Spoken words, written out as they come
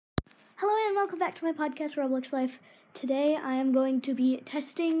and welcome back to my podcast, Roblox Life. Today I am going to be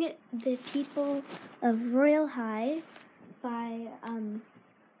testing the people of Royal High by, I'm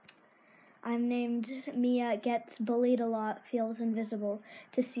named Mia Gets Bullied a Lot, Feels Invisible,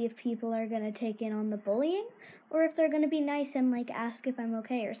 to see if people are going to take in on the bullying, or if they're going to be nice and, ask if I'm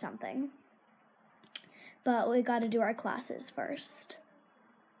okay or something. But we got to do our classes first.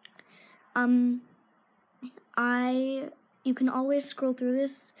 You can always scroll through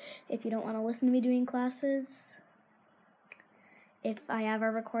this if you don't want to listen to me doing classes, if I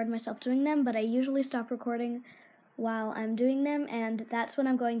ever record myself doing them, but I usually stop recording while I'm doing them, and that's what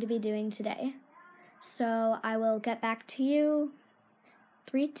I'm going to be doing today. So I will get back to you.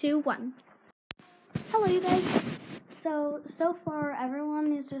 3, 2, 1. Hello, you guys. So far,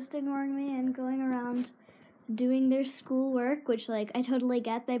 everyone is just ignoring me and going around doing their schoolwork, which, I totally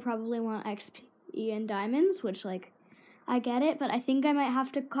get. They probably want XP and diamonds, which, I get it, but I think I might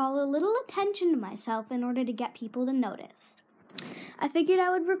have to call a little attention to myself in order to get people to notice. I figured I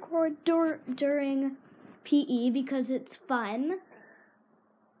would record during PE because it's fun.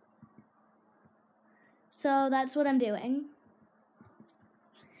 So that's what I'm doing.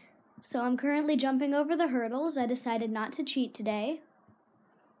 So I'm currently jumping over the hurdles. I decided not to cheat today.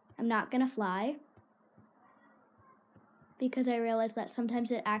 I'm not going to fly, because I realized that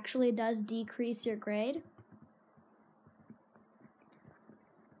sometimes it actually does decrease your grade.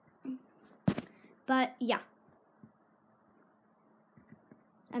 But yeah,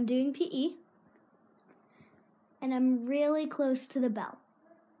 I'm doing PE, and I'm really close to the bell.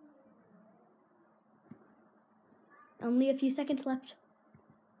 Only a few seconds left.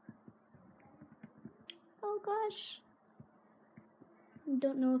 Oh gosh,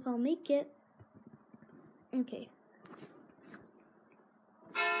 don't know if I'll make it. Okay.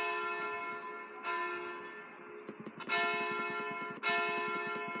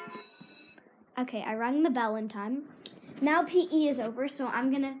 Okay, I rang the bell in time. Now PE is over, so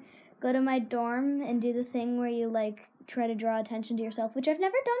I'm gonna go to my dorm and do the thing where you, try to draw attention to yourself, which I've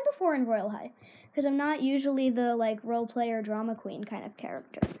never done before in Royal High, because I'm not usually the, role player drama queen kind of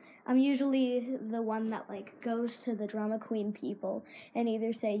character. I'm usually the one that, goes to the drama queen people and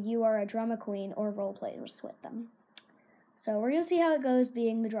either say, you are a drama queen, or role plays with them. So we're gonna see how it goes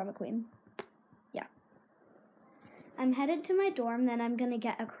being the drama queen. Yeah. I'm headed to my dorm, then I'm gonna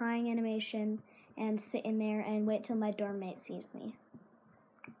get a crying animation and sit in there and wait till my dorm mate sees me.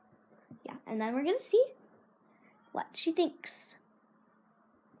 Yeah, and then we're gonna see what she thinks.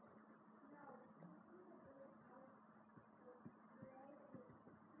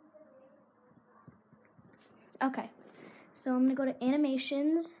 Okay, so I'm gonna go to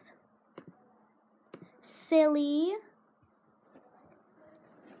animations, silly,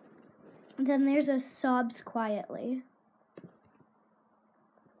 and then there's a sobs quietly.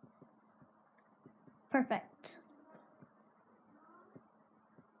 Perfect.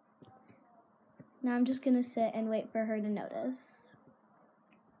 Now I'm just gonna sit and wait for her to notice.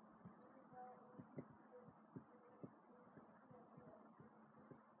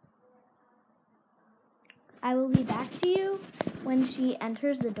 I will be back to you when she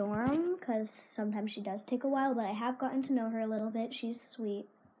enters the dorm, because sometimes she does take a while, but I have gotten to know her a little bit. She's sweet.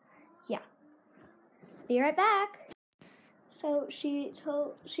 Yeah. Be right back. So she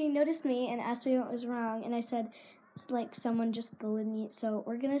noticed me and asked me what was wrong, and I said, someone just bullied me, so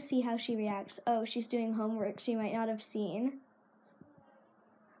we're gonna see how she reacts. Oh, she's doing homework she might not have seen.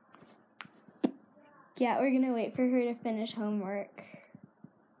 Yeah, we're gonna wait for her to finish homework.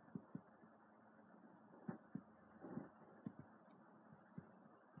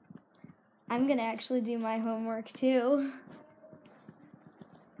 I'm gonna actually do my homework too.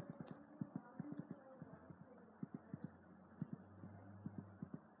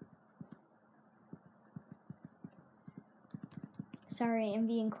 Sorry, I'm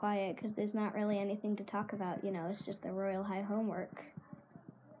being quiet because there's not really anything to talk about, it's just the Royal High homework.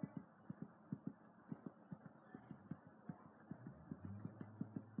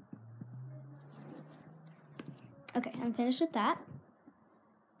 Okay, I'm finished with that.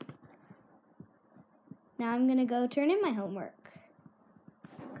 Now I'm gonna go turn in my homework,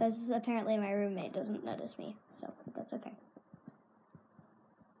 because apparently my roommate doesn't notice me, so that's okay.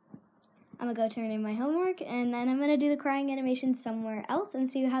 I'm gonna go turn in my homework, and then I'm gonna do the crying animation somewhere else and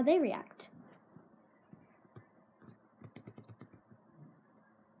see how they react.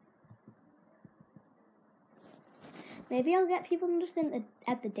 Maybe I'll get people noticing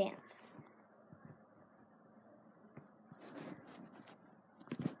at the dance.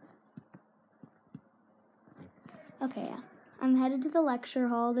 Okay, yeah. I'm headed to the lecture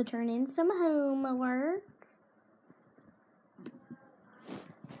hall to turn in some homework.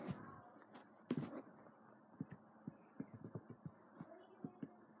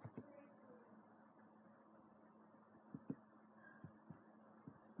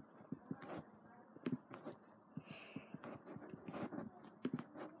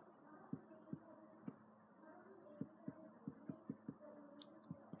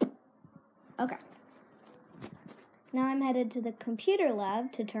 Now I'm headed to the computer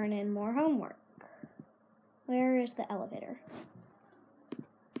lab to turn in more homework. Where is the elevator?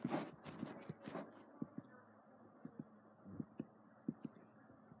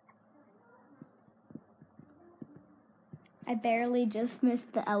 I barely just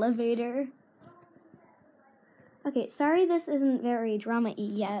missed the elevator. Okay, sorry this isn't very drama-y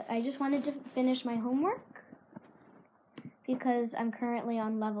yet. I just wanted to finish my homework because I'm currently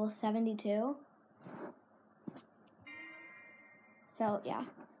on level 72. So, yeah.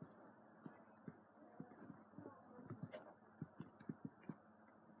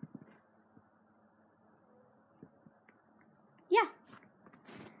 Yeah.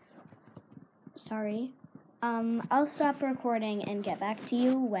 Sorry. I'll stop recording and get back to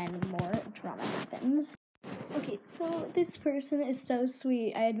you when more drama happens. Okay, so this person is so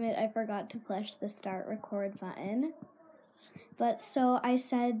sweet. I admit I forgot to push the start record button. But so I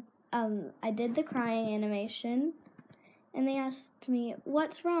said, I did the crying animation, and they asked me,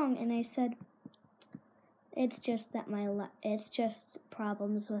 what's wrong? And I said, it's just that it's just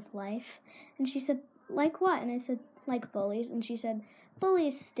problems with life. And she said, like what? And I said, like bullies. And she said,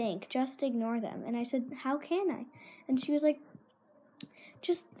 bullies stink, just ignore them. And I said, how can I? And she was like,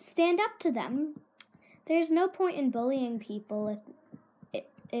 just stand up to them. There's no point in bullying people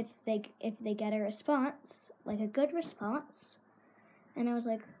if they get a response, like a good response. And I was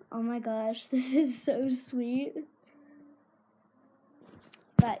like, oh my gosh, this is so sweet.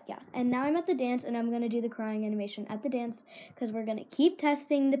 But yeah, and now I'm at the dance, and I'm going to do the crying animation at the dance because we're going to keep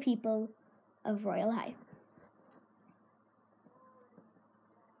testing the people of Royal High.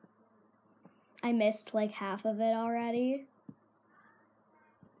 I missed like half of it already.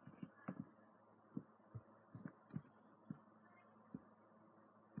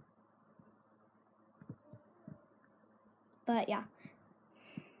 But yeah.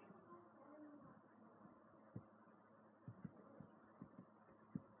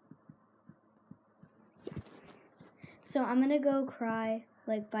 So I'm going to go cry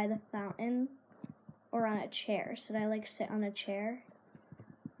like by the fountain or on a chair. Should I like sit on a chair?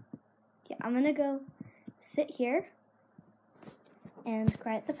 Yeah, I'm going to go sit here and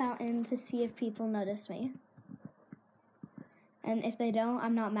cry at the fountain to see if people notice me. And if they don't,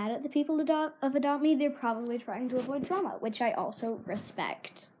 I'm not mad at the people of Adopt Me. They're probably trying to avoid drama, which I also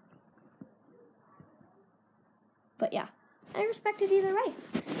respect. But yeah, I respect it either way.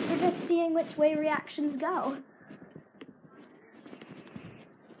 We're just seeing which way reactions go.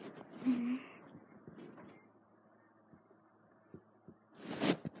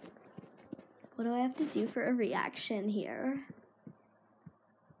 What do I have to do for a reaction here?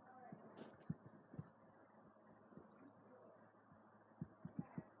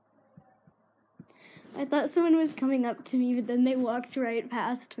 I thought someone was coming up to me, but then they walked right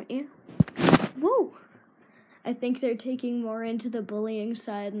past me. Whoa! I think they're taking more into the bullying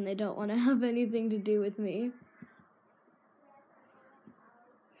side and they don't want to have anything to do with me.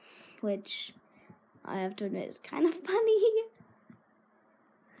 Which, I have to admit, is kind of funny.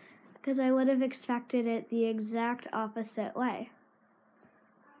 Because I would have expected it the exact opposite way.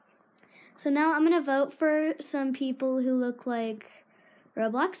 So now I'm going to vote for some people who look like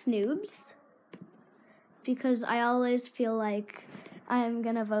Roblox noobs. Because I always feel like I'm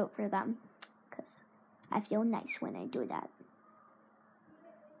going to vote for them. Because I feel nice when I do that.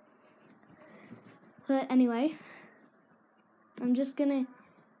 But anyway, I'm just going to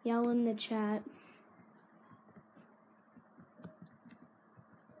yell in the chat.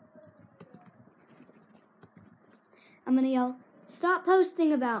 I'm going to yell, stop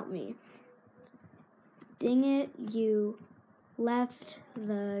posting about me. Dang it, you left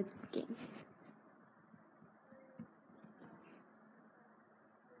the game.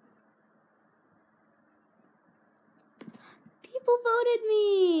 People voted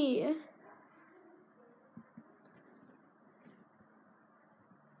me.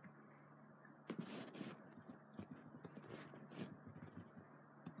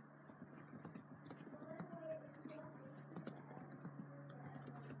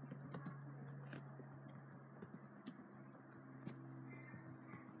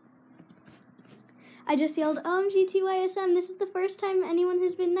 I just yelled, OMG TYSM, this is the first time anyone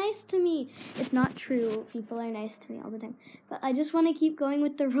has been nice to me. It's not true. People are nice to me all the time. But I just want to keep going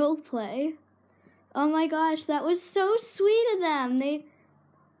with the role play. Oh my gosh, that was so sweet of them.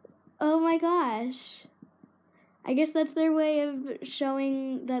 Oh my gosh. I guess that's their way of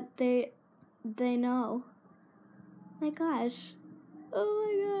showing that they know. My gosh.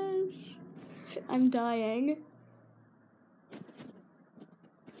 Oh my gosh. I'm dying.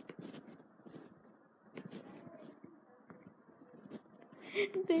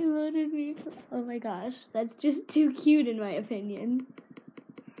 They voted me for, oh my gosh, that's just too cute in my opinion.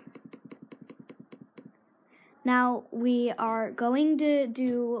 Now we are going to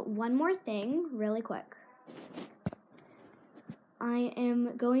do one more thing really quick. I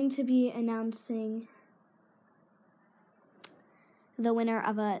am going to be announcing the winner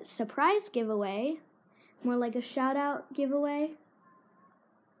of a surprise giveaway, more like a shout out giveaway.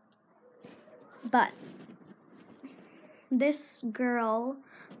 But this girl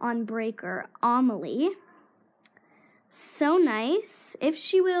on Breaker, Amelie, so nice. If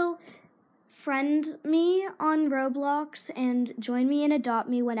she will friend me on Roblox and join me and adopt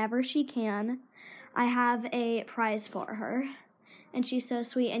me whenever she can, I have a prize for her. And she's so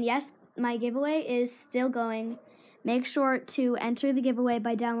sweet. And yes, my giveaway is still going. Make sure to enter the giveaway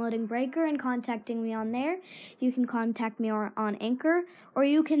by downloading Breaker and contacting me on there. You can contact me on Anchor, or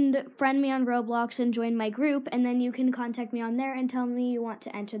you can friend me on Roblox and join my group, and then you can contact me on there and tell me you want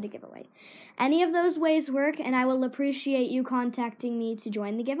to enter the giveaway. Any of those ways work, and I will appreciate you contacting me to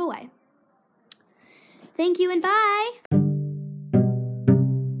join the giveaway. Thank you and bye!